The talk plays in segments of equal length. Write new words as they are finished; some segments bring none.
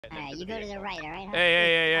Alright, you go to the right, alright?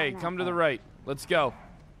 Hey, come to the right. Let's go.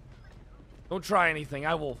 Don't try anything.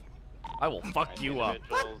 I will fuck you up.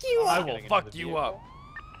 Fuck you up. I will fuck you up.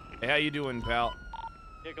 Hey, how you doing, pal?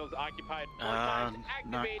 Vehicles occupied.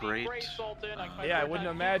 Not great. Yeah, I wouldn't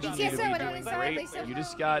imagine you to be doing great. You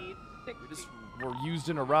just were used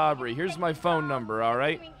in a robbery. Here's my phone number,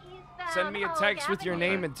 alright? Send me a text with your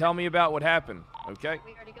name and tell me about what happened, okay?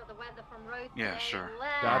 Yeah, sure.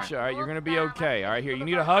 Gotcha, alright, you're gonna be okay. Alright, here, you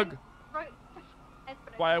need a hug?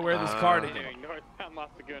 That's why I wear this cardigan. Northbound Las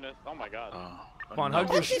Lagunas. Oh my god. Come on, hug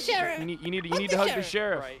the sheriff. You need to hug the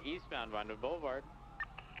sheriff. Right, eastbound Vanda Boulevard.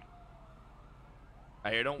 I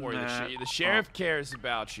hear, don't worry. The sheriff cares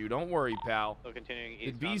about you. Don't worry, pal. So continuing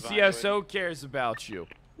The eastbound BCSO cares about you.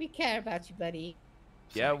 We care about you, buddy.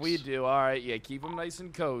 Yeah, we do. All right, yeah, keep them nice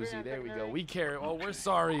and cozy. There we go. We care. Oh, we're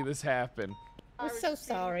sorry this happened. We're so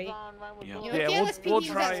sorry. Yeah, we'll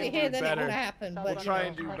try and do better. We'll But, try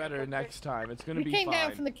and do better next time. It's gonna be fine. We came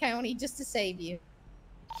down from the county just to save you.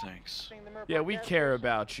 Thanks. Yeah, we care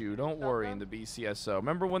about you. Don't worry in the BCSO.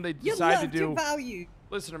 Remember when they decided to do... value.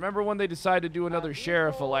 Listen, remember when they decided to do another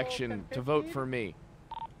sheriff election to vote for me?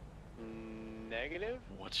 Negative?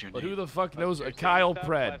 What's your But name? who the fuck knows? Kyle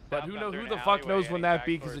Pred. But who the fuck knows when that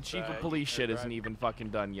be? Because the chief of police shit isn't even fucking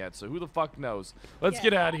done yet. So who the fuck knows? Let's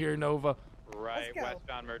get out of here, Nova. Right,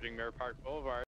 westbound merging Mirror Park Boulevard.